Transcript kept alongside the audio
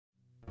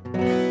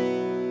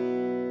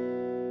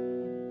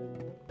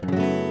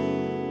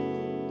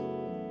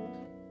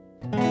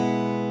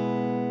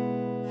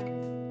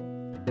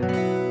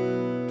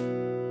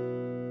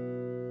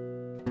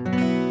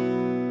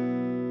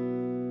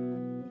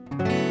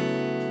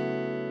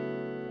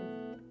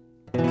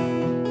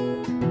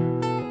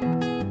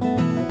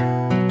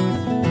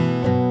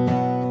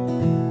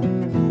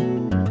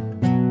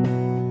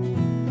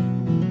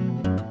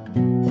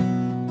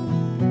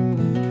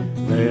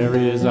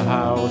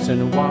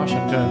in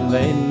Washington,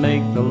 they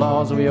make the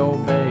laws we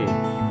obey.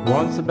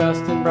 Once the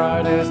best and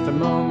brightest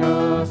among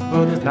us,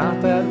 but it's not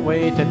that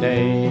way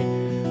today.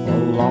 Well,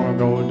 long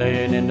ago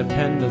day in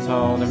Independence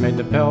Hall, they made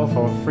the bell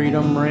for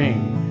freedom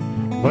ring.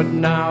 But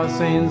now it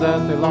seems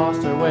that they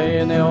lost their way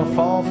and they'll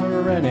fall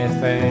for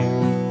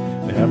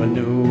anything. They have a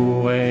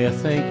new way of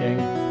thinking,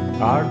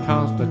 our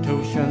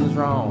Constitution's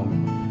wrong.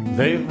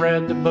 They've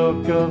read the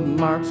book of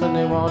Marx and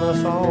they want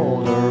us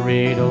all to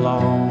read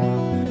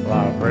along. Well,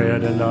 I've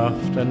read enough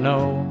to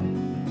know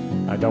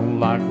I don't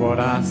like what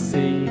I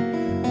see.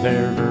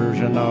 Their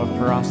version of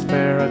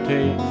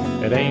prosperity,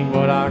 it ain't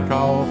what I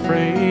call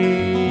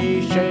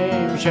free.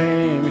 Shame,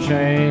 shame,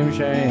 shame,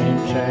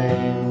 shame,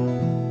 shame.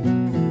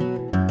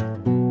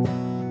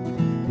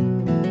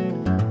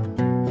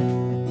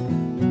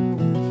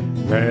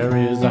 There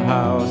is a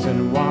house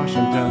in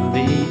Washington,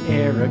 the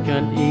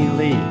arrogant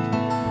elite.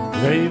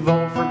 They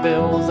vote for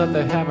bills that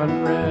they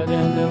haven't read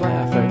and they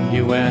laugh at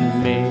you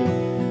and me.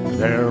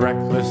 They're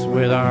reckless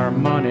with our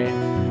money,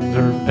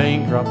 they're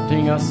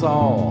bankrupting us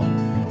all.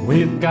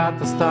 We've got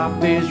to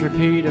stop these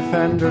repeat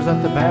offenders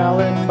at the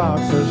ballot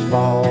boxes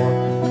fall.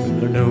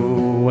 Their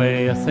new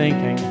way of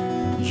thinking,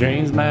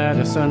 James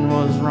Madison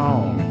was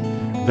wrong.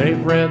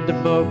 They've read the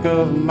book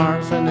of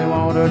Marx and they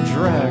want to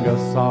drag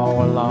us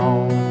all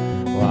along.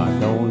 Well, I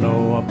don't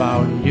know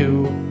about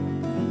you,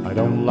 I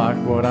don't like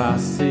what I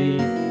see.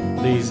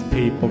 These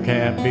people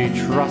can't be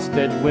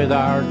trusted with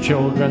our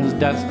children's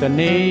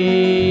destiny.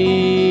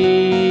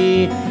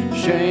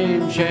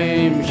 Shame,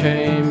 shame,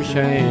 shame,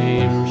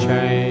 shame,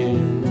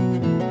 shame.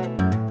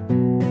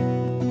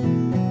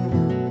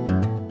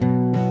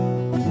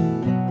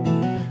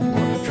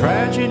 What a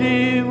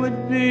tragedy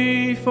would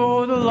be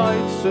for the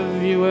likes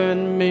of you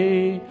and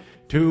me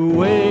to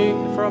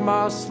wake from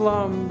our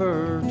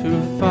slumber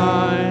to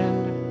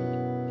find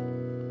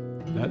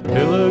that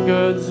bill of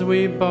goods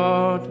we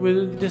bought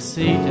with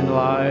deceit and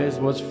lies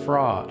was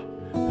fraught.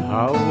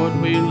 How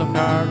would we look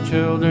our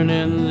children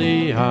in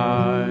the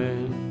eye?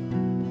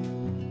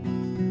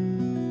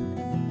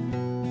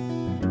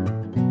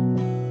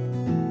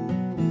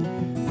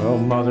 Well,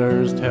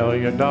 mothers, tell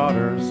your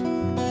daughters,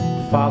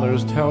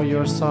 fathers, tell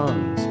your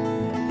sons.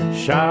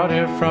 Shout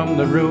it from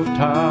the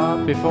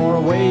rooftop before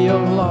a way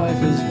of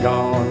life is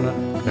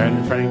gone.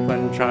 Ben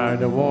Franklin tried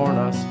to warn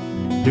us,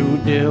 due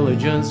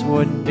diligence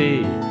would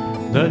be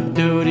the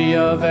duty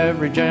of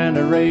every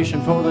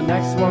generation for the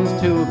next ones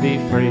to be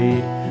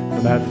freed.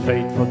 From that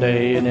fateful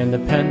day in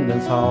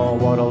Independence Hall,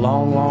 what a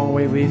long, long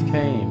way we've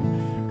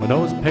came. When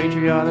those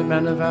patriotic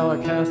men of valor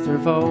cast their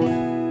vote,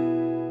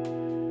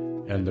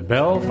 and the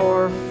bell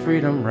for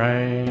freedom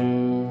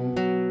rang.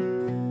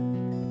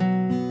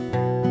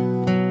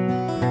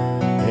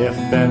 If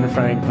Ben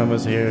Franklin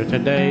was here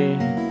today,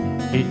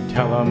 he'd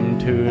tell them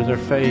to their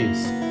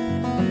face,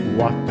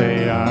 what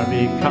they are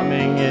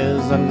becoming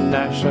is a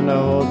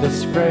national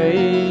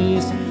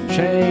disgrace.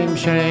 Shame,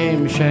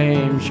 shame,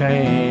 shame,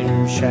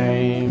 shame,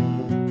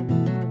 shame.